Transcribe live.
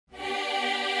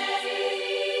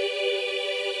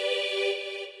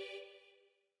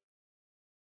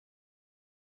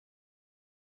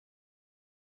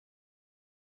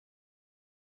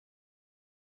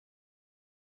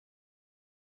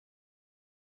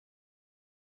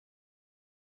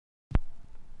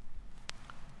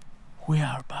We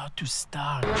are about to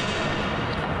start. Still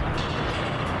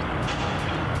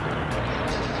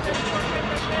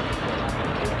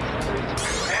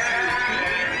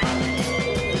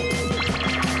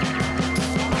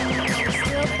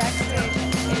backstage.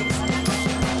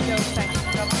 Show fashion.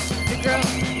 The girl.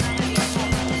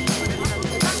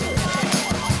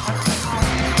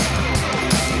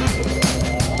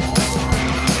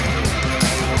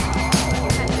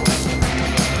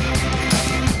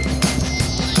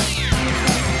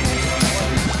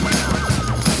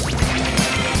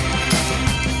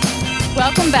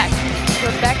 Welcome back.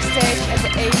 We're backstage at the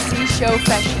AC Show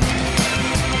Fashion.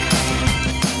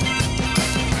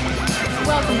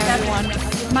 Welcome everyone.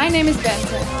 My name is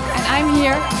Bente and I'm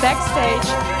here backstage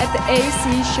at the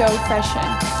AC Show Fashion.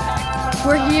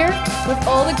 We're here with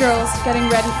all the girls getting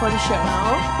ready for the show.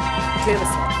 Now, clear the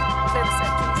set. Clear the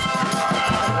set, please.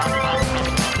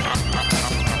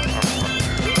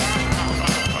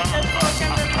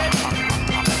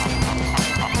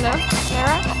 Hello,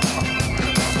 Clara?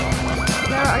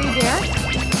 Clara, are you there?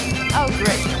 Oh,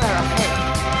 great, Clara. Hey.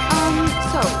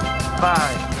 So.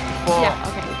 5, 4, Yeah,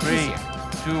 okay,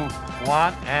 3, 2,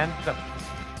 1, and go.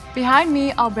 Behind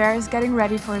me, Alber is getting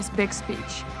ready for his big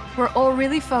speech. We're all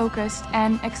really focused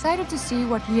and excited to see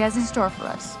what he has in store for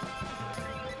us.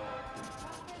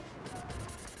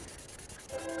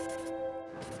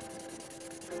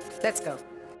 Let's go.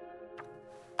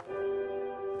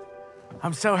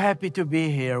 I'm so happy to be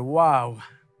here. Wow.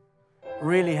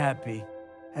 Really happy.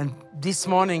 And this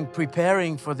morning,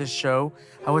 preparing for the show,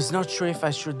 I was not sure if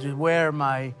I should wear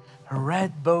my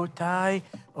red bow tie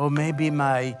or maybe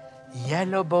my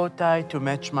yellow bow tie to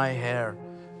match my hair.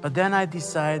 But then I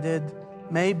decided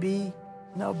maybe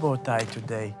no bow tie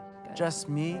today. Just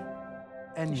me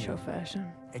and you. Show fashion.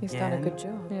 He's Again, done a good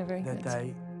job. Yeah, very that good.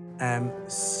 I am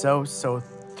so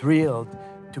thrilled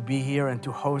to be here and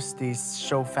to host this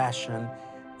show fashion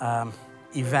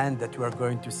event that we are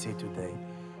going to see today.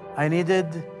 I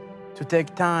needed to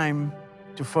take time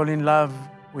to fall in love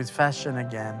with fashion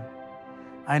again.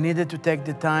 I needed to take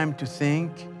the time to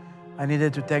think. I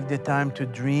needed to take the time to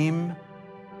dream.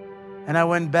 And I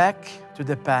went back to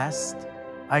the past.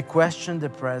 I questioned the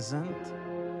present.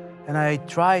 And I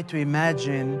tried to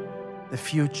imagine the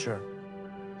future.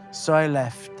 So I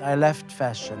left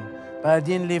fashion, but I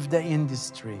didn't leave the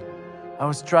industry. I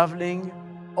was traveling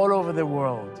all over the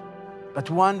world. But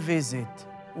one visit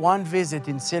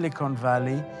in Silicon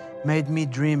Valley made me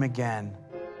dream again.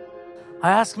 I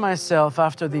asked myself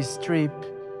after this trip,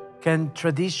 can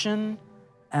tradition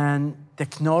and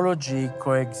technology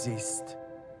coexist?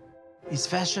 Is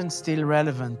fashion still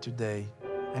relevant today?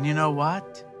 And you know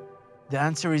what? The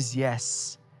answer is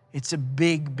yes. It's a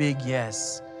big, big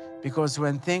yes. Because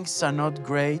when things are not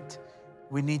great,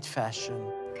 we need fashion.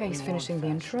 Okay, he's finishing the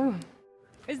intro.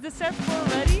 Is the set 4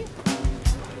 ready?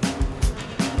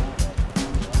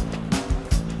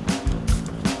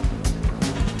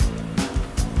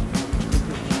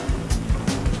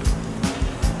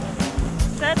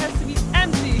 Set has to be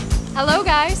empty. Hello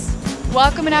guys,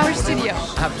 welcome in our studio.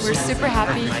 We're super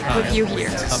happy with you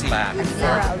here. Come back.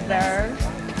 Alber,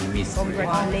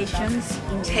 congratulations.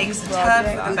 Takes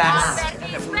the best.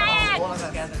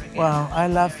 Wow, I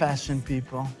love fashion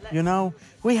people. You know,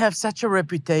 we have such a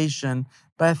reputation,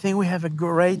 but I think we have a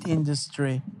great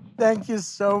industry. Thank you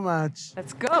so much.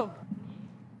 Let's go.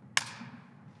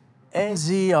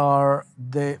 AZ are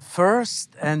the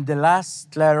first and the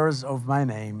last letters of my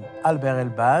name, Alber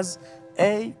Elbaz,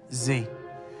 AZ.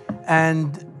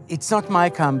 And it's not my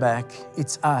comeback,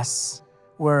 it's us.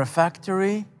 We're a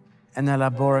factory and a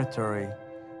laboratory,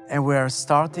 and we're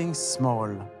starting small.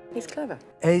 He's clever.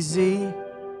 AZ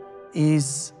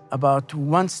is about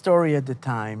one story at a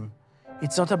time.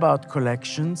 It's not about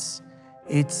collections.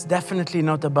 It's definitely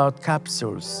not about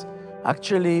capsules.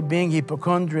 Actually, being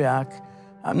hypochondriac,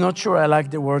 I'm not sure I like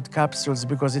the word capsules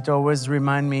because it always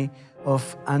reminds me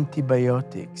of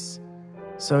antibiotics.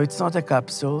 So it's not a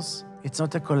capsules, it's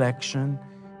not a collection,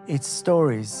 it's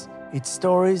stories. It's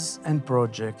stories and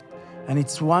project, and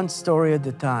it's one story at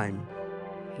a time.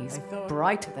 He's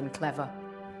brighter than clever.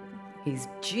 He's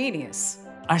genius.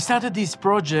 I started this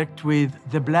project with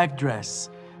the black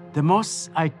dress, the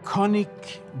most iconic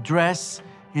dress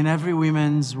in every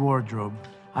woman's wardrobe.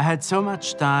 I had so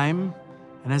much time,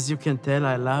 and as you can tell,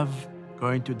 I love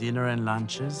going to dinner and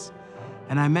lunches.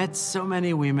 And I met so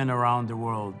many women around the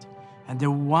world. And the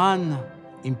one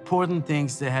important thing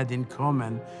they had in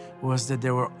common was that they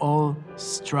were all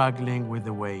struggling with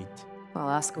the weight. Well,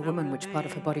 ask a woman which part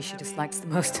of her body she dislikes the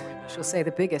most. She'll say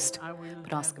the biggest.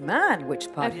 But ask a man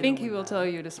which part... I think he will tell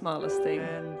you the smallest thing.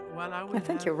 I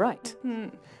think you're right.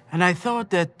 And I thought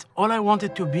that all I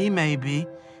wanted to be, maybe,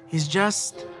 is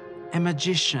just a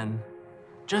magician.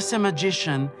 Just a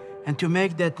magician, and to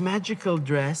make that magical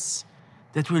dress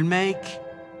that will make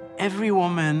every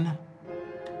woman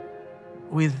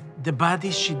with the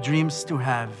body she dreams to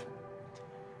have.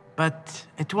 But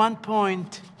at one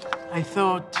point, I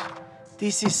thought,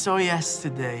 this is so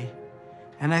yesterday.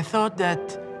 And I thought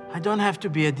that I don't have to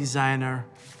be a designer.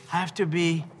 I have to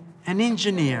be an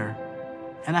engineer.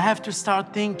 And I have to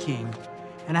start thinking.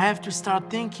 And I have to start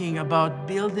thinking about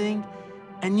building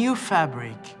a new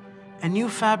fabric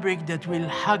that will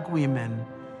hug women.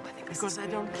 Because I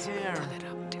don't care.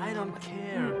 I don't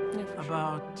care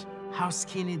about how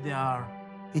skinny they are.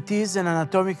 It is an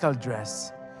anatomical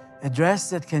dress, a dress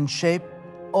that can shape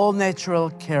all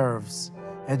natural curves,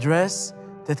 a dress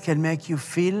that can make you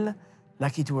feel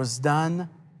like it was done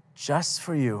just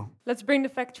for you. Let's bring the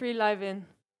factory live in.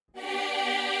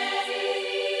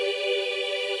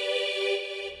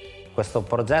 Questo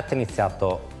progetto è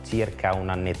iniziato circa un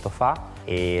annetto fa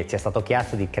e ci è stato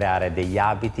chiesto di creare degli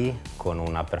abiti con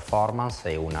una performance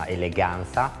e una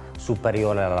eleganza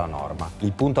superiore alla norma.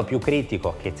 Il punto più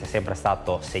critico che ci è sempre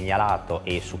stato segnalato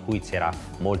e su cui c'era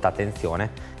molta attenzione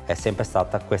è sempre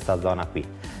stata questa zona qui,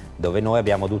 dove noi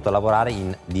abbiamo dovuto lavorare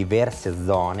in diverse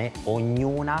zone,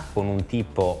 ognuna con un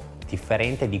tipo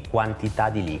differente di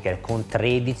quantità di lichere, con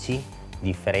 13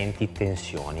 differenti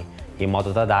tensioni, in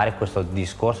modo da dare questo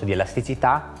discorso di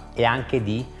elasticità e anche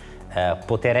di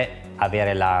poter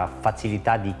avere la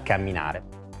facilità di camminare.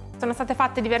 Sono state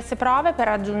fatte diverse prove per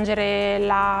raggiungere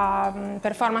la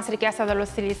performance richiesta dallo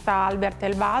stilista Alber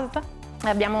Elbaz.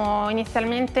 Abbiamo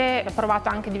inizialmente provato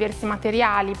anche diversi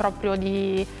materiali proprio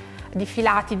di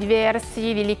filati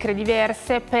diversi, di licre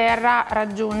diverse per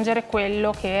raggiungere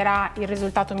quello che era il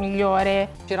risultato migliore.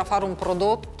 C'era fare un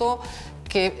prodotto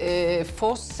che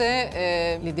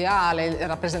fosse l'ideale,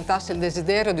 rappresentasse il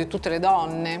desiderio di tutte le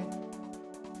donne.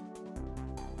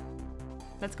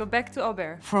 Let's go back to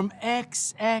Alber. From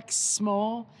XX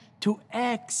small to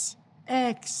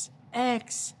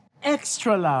XXX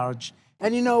extra large.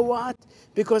 And you know what?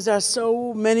 Because there are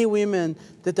so many women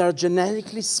that are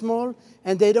genetically small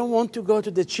and they don't want to go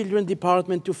to the children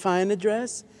department to find a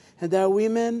dress. And there are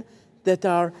women that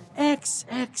are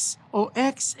XX or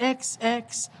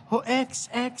XXX or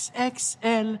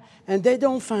XXXL and they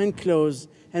don't find clothes.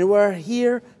 And we're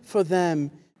here for them.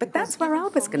 But that's where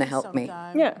Alber's going to help me.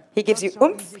 Yeah. He gives you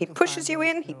oomph, he pushes you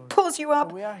in, he pulls you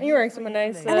up. And you're wearing some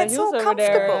nice And it's all heels over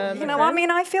there, comfortable. You know, I mean,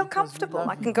 I feel comfortable.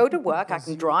 I can go to work, I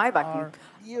can drive, I can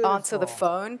answer the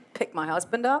phone, pick my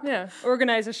husband up. Yeah.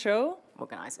 Organize a show.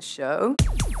 Organize a show.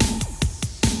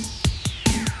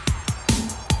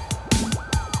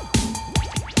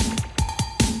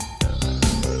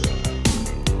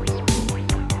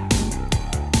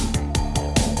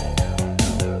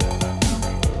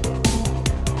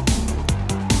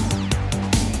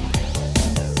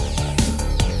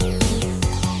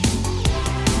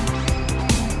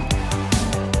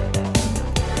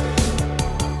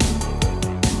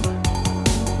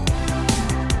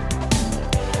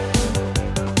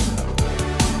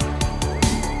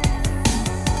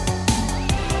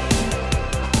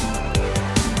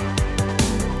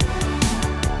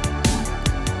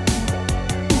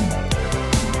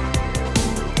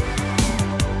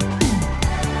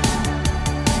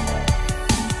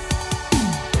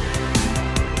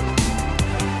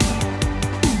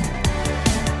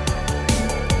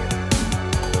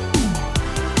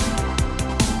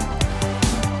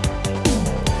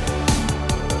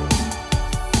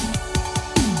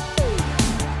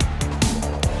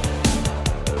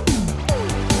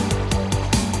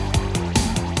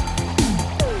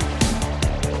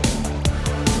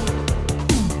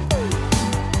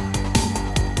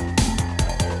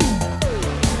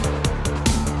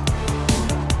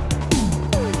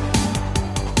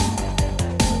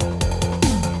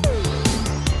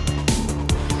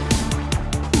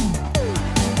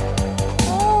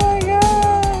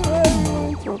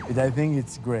 I think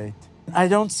it's great. I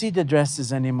don't see the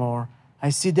dresses anymore.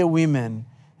 I see the women.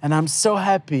 And I'm so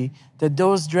happy that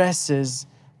those dresses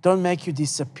don't make you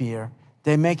disappear.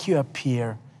 They make you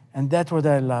appear. And that's what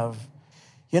I love.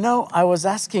 You know, I was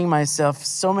asking myself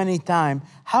so many times,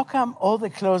 how come all the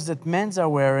clothes that men are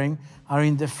wearing are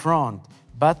in the front?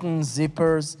 Buttons,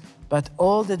 zippers, but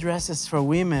all the dresses for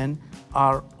women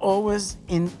are always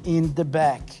in the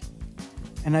back.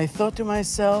 And I thought to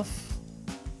myself,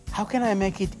 how can I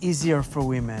make it easier for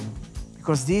women?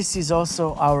 Because this is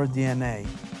also our DNA.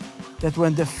 that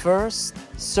when the first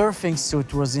surfing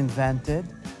suit was invented,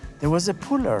 there was a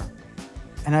puller.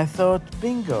 And I thought,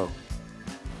 bingo.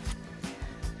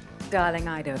 Darling,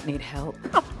 I don't need help.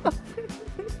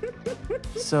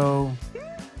 So,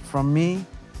 from me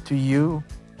to you,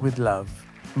 with love,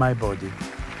 my body.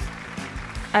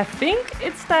 I think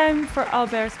it's time for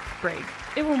Albert's break.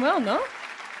 It went well, no?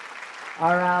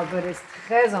 Our Albert is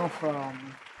très en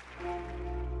forme.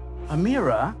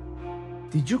 Amira,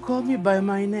 did you call me by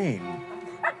my name?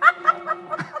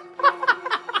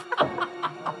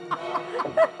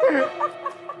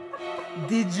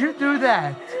 Did you do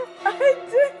that? I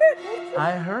did.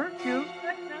 I heard you.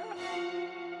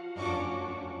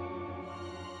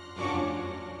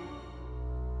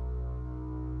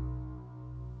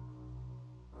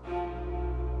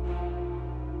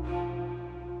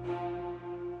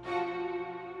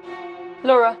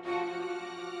 Laura,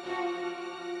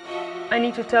 I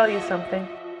need to tell you something.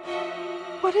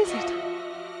 What is it?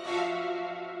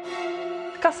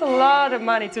 It costs a lot of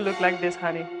money to look like this,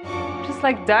 honey. Just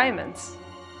like diamonds.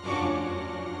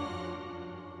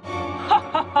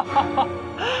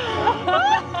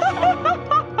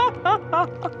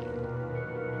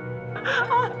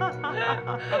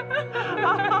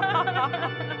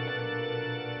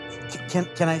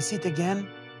 Can I see it again?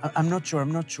 I'm not sure,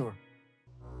 I'm not sure.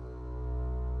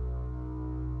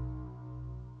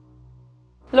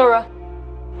 Laura,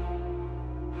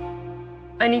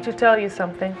 I need to tell you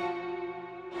something.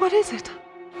 What is it?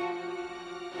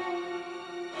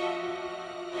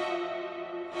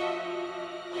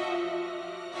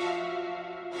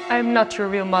 I am not your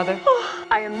real mother.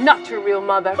 I am not your real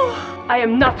mother. I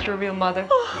am not your real mother.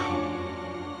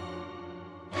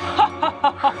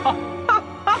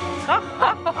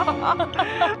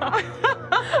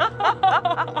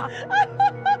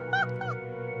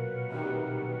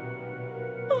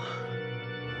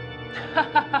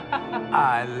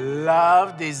 I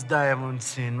love this diamond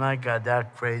scene. My God, they're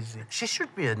crazy. She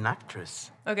should be an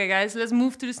actress. Okay, guys, let's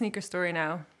move to the sneaker story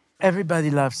now.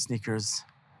 Everybody loves sneakers.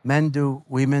 Men do,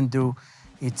 women do.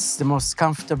 It's the most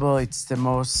comfortable, it's the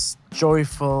most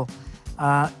joyful.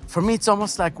 For me, it's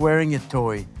almost like wearing a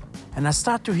toy. And I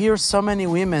start to hear so many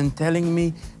women telling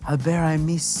me, Albert, I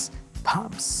miss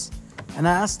pumps. And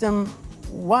I asked them,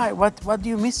 why? What do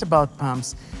you miss about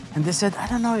pumps? And they said, I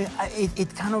don't know,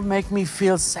 it kind of makes me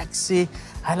feel sexy.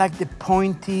 I like the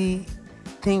pointy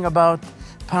thing about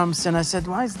pumps. And I said,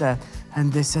 why is that?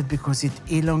 And they said, because it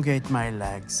elongates my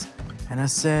legs. And I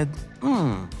said,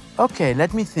 okay,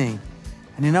 let me think.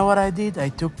 And you know what I did? I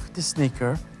took the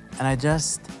sneaker and I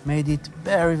just made it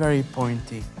very, very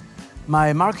pointy.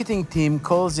 My marketing team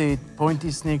calls it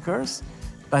pointy sneakers,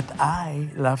 but I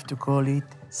love to call it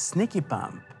sneaky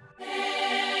pump.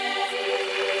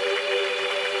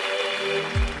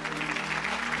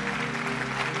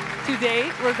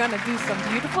 Today, we're gonna do some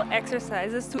beautiful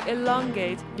exercises to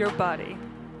elongate your body.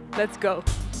 Let's go.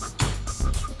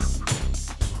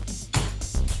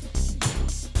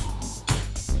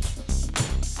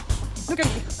 Look at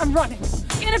me, I'm running,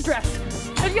 in a dress.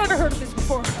 Have you ever heard of this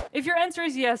before? If your answer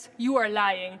is yes, you are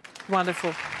lying.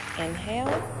 Wonderful. Inhale.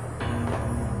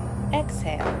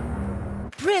 Exhale.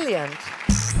 Brilliant.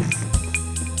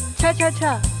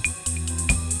 Cha-cha-cha.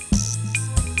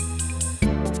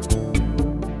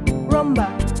 Rumba.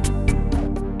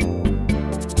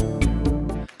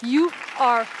 You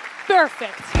are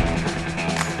perfect.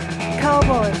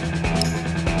 Cowboy.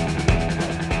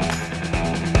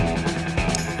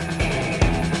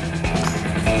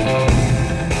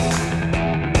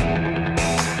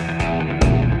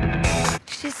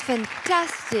 She's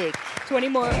fantastic. 20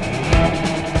 more.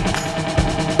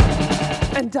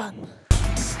 And done.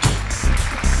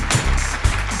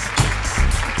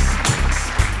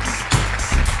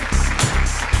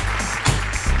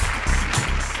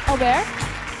 Albert,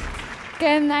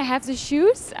 can I have the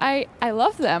shoes? I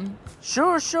love them.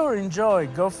 Sure, enjoy,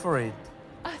 go for it.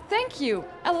 Thank you,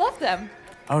 I love them.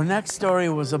 Our next story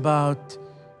was about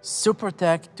super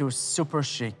tech to super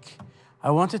chic.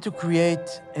 I wanted to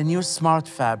create a new smart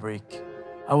fabric.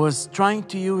 I was trying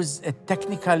to use a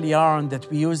technical yarn that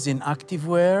we use in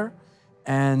activewear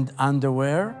and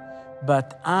underwear,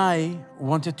 but I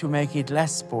wanted to make it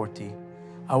less sporty.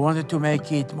 I wanted to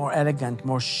make it more elegant,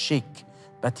 more chic,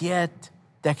 but yet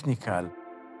technical.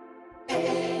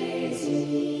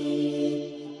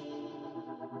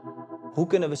 Hoe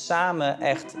kunnen we samen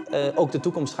echt ook de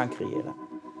toekomst gaan creëren?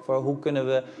 Voor hoe kunnen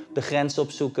we de grens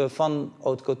opzoeken van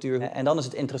haute couture? En dan is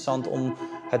het interessant om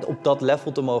het op dat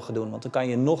level te mogen doen. Want dan kan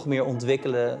je nog meer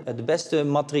ontwikkelen, de beste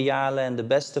materialen en de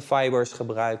beste fibers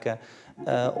gebruiken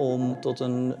om tot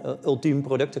een ultiem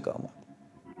product te komen.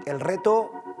 El reto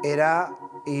era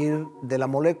ir de la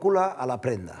molécula a la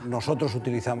prenda. Nosotros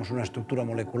utilizamos una estructura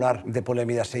molecular de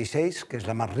poliamida 6,6, que es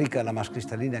la más rica, la más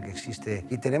cristalina que existe,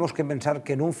 y tenemos que pensar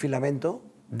que en un filamento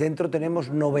dentro tenemos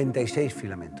 96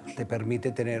 filamentos. Te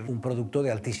permite tener un producto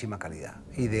de altísima calidad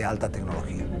y de alta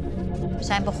tecnología. We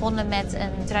zijn begonnen met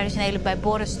een traditionele bij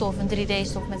borenstof, een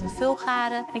 3D-stof met een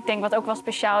vulgade. Ik denk wat ook wel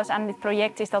speciaal is aan dit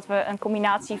project is dat we een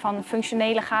combinatie van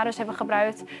functionele garens hebben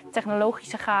gebruikt,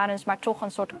 technologische garens, maar toch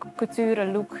een soort couture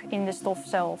look in de stof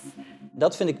zelf.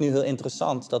 Dat vind ik nu heel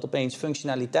interessant, dat opeens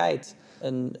functionaliteit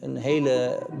een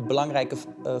hele belangrijke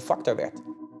factor werd.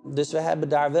 Dus we hebben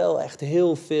daar wel echt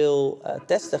heel veel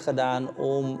testen gedaan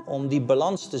om die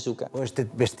balans te zoeken. Este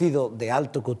vestido de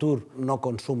alto couture no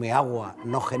consume agua,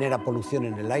 no genera polución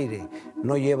en el aire,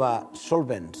 no lleva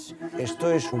solvents. Esto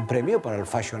es un premio para el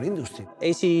fashion industry.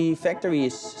 AC Factory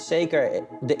is zeker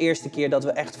de eerste keer dat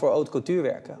we echt voor haute couture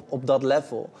werken, op dat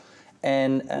level.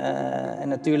 En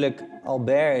natuurlijk,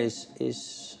 Alber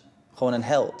is gewoon een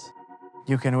held.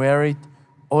 You can wear it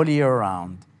all year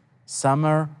round.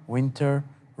 Summer, winter,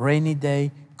 rainy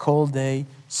day, cold day,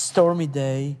 stormy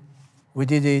day. We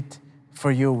did it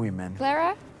for you women.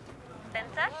 Clara?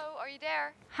 Bente? Hello, are you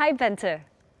there? Hi, Bente.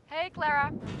 Hey,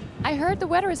 Clara. I heard the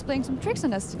weather is playing some tricks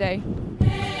on us today.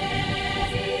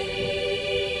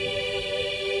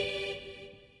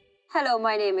 Hello,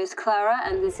 my name is Clara,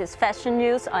 and this is Fashion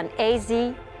News on AZ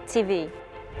TV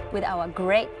with our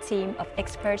great team of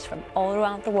experts from all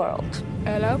around the world.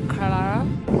 Hello, Clara.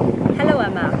 Hello,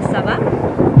 Emma. Ça va?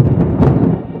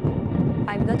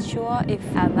 I'm not sure if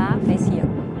Emma is here.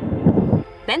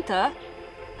 Bente,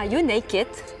 are you naked?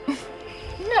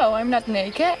 No, I'm not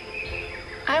naked.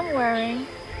 I'm wearing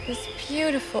this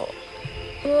beautiful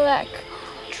black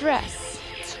dress.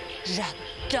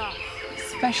 J'adore.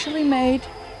 Specially made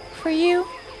for you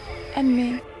and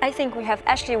me. I think we have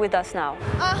Ashley with us now.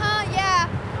 Yeah.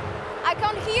 I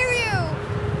can't hear you.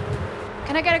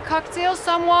 Can I get a cocktail,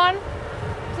 someone?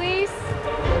 Please?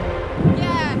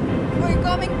 Yeah, we're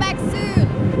coming back soon.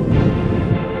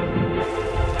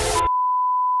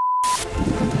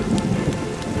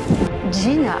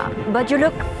 Gina, but you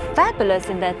look fabulous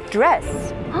in that dress.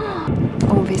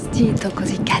 Un vestito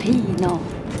così carino,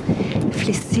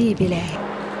 flessibile.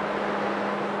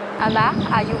 Anna,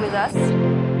 are you with us?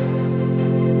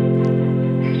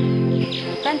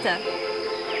 Bente.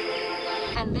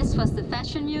 And this was the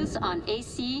fashion news on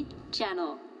AC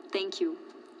channel. Thank you.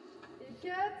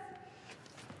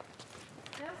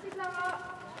 Merci, Clara.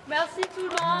 Merci tout le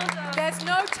monde. There's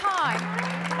no time.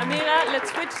 Amira,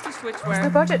 let's switch to switchwear. There's no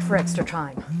budget for extra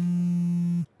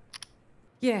time.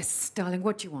 Yes, darling,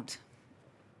 what do you want?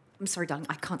 I'm sorry, darling,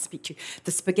 I can't speak to you.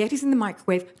 The spaghetti's in the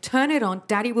microwave. Turn it on.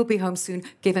 Daddy will be home soon.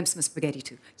 Give him some spaghetti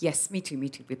too. Yes, me too, me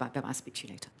too. I'll speak to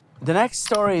you later. The next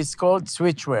story is called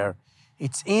Switchwear.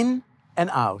 It's in and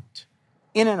out,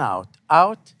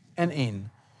 out and in.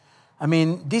 I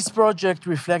mean, this project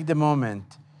reflects the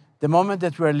moment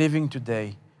that we are living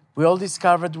today. We all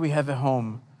discovered we have a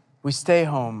home, we stay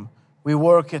home, we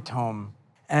work at home.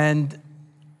 And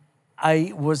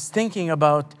I was thinking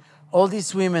about all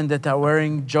these women that are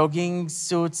wearing jogging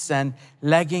suits and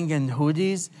leggings and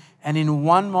hoodies, and in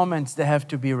one moment they have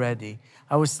to be ready.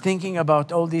 I was thinking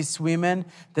about all these women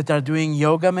that are doing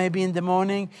yoga maybe in the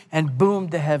morning, and boom,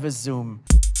 they have a Zoom.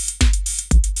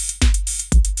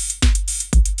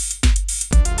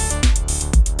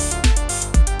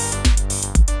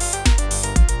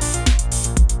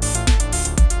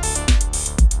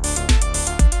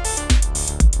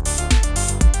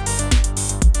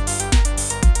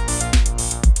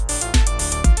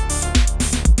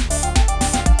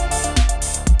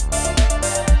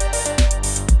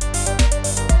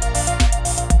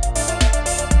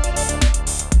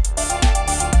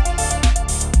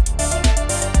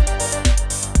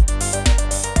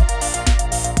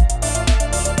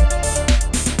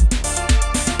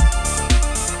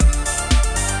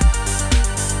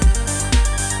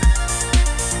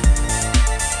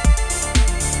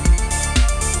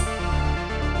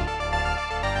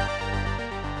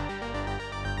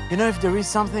 You know, if there is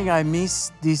something I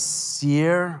missed this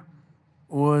year,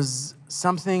 was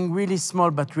something really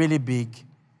small but really big.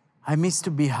 I missed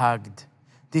to be hugged.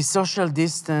 The social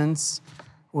distance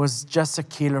was just a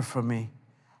killer for me.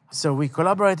 So we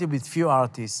collaborated with few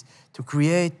artists to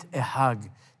create a hug,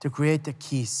 to create a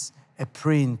kiss, a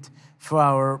print for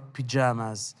our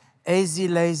pajamas. AZ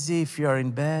lazy if you are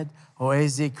in bed, or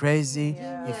AZ crazy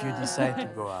if you decide to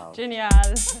go out.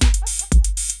 Génial.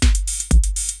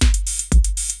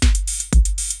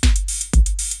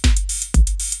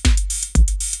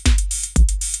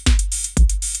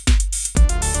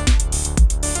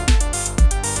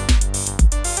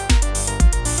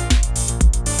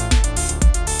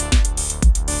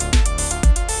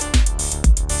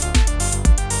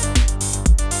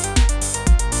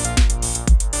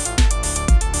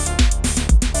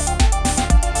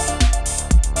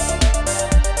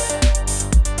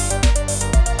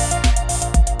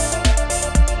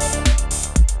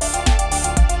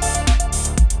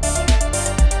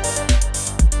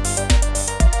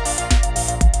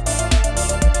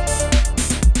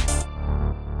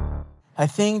 I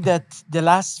think that the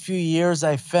last few years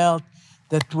I felt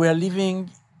that we're living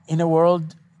in a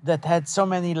world that had so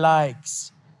many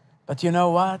likes. But you know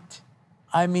what?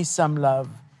 I miss some love.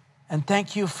 And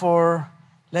thank you for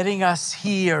letting us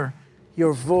hear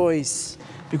your voice,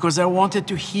 because I wanted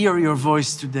to hear your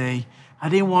voice today. I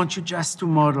didn't want you just to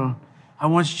model. I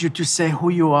wanted you to say who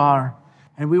you are.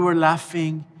 And we were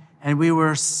laughing, and we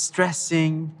were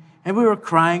stressing, and we were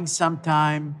crying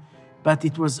sometime, but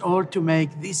it was all to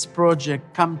make this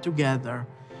project come together.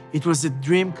 It was a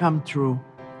dream come true.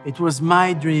 It was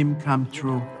my dream come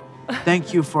true.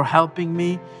 Thank you for helping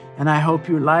me, and I hope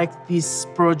you like this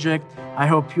project. I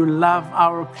hope you love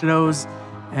our clothes,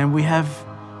 and we have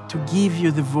to give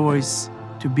you the voice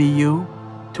to be you,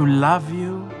 to love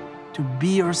you, to be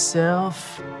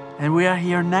yourself, and we are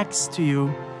here next to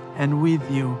you and with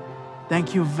you.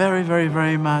 Thank you very, very,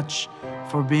 very much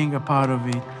for being a part of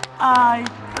it. I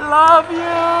love you!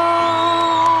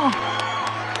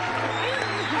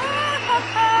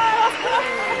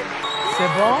 C'est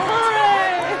bon?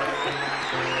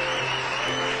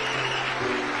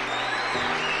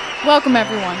 Welcome,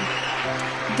 everyone.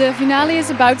 The finale is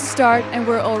about to start, and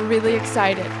we're all really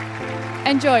excited.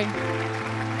 Enjoy!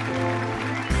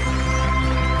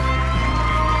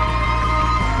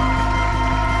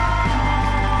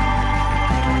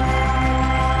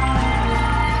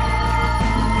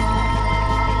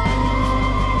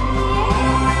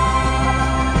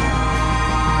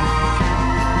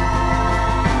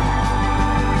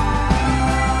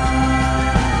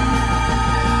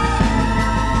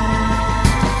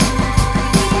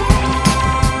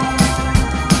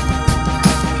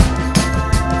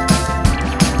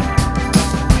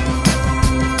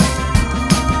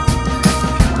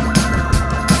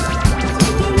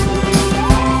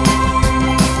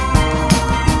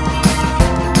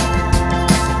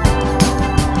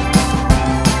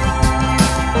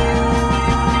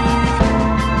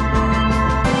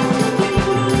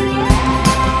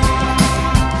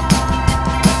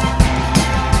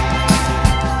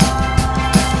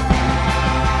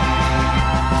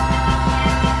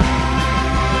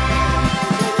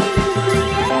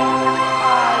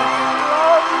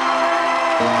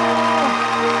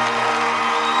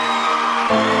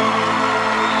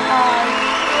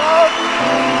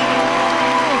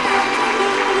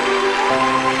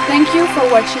 Thank you for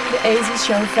watching the AZ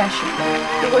Show Fashion.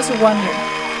 It was a wonder.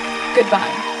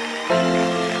 Goodbye.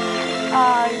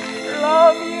 I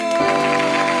love you!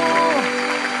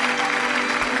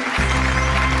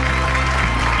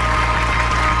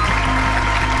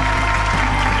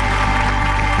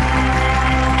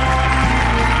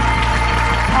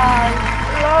 I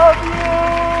love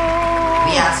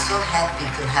you! We are so happy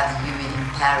to have you in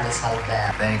Paris,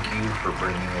 Alber. Thank you for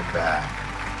bringing it back.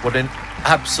 What an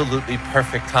absolutely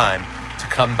perfect time to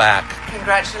come back.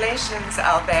 Congratulations,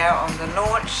 Alber, on the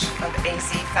launch of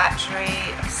AZ Factory.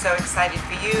 I'm so excited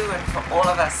for you and for all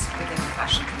of us within the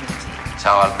fashion community.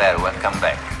 Ciao Alber, welcome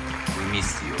back. We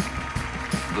missed you.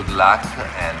 Good luck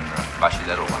and baci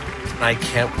da Roma. I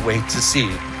can't wait to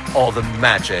see all the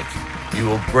magic you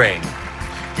will bring.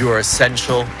 You are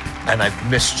essential, and I've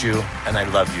missed you, and I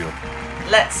love you.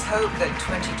 Let's hope that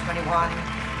 2021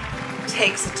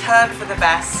 takes a turn for the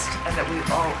best and that we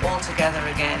are all together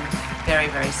again very,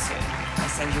 very soon. I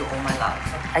send you all my love.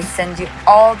 I send you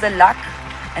all the luck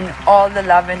and all the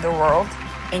love in the world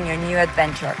in your new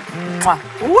adventure. Mwah.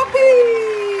 Whoopee!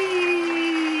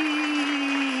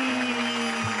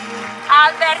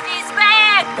 Albert is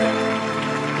back!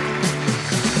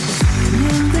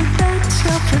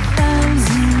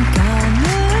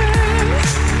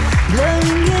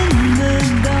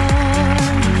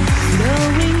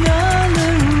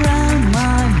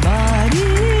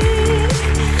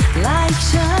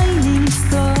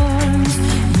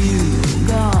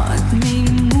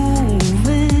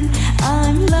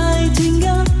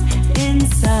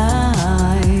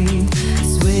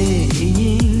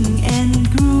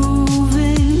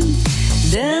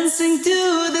 Dancing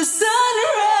to the sun.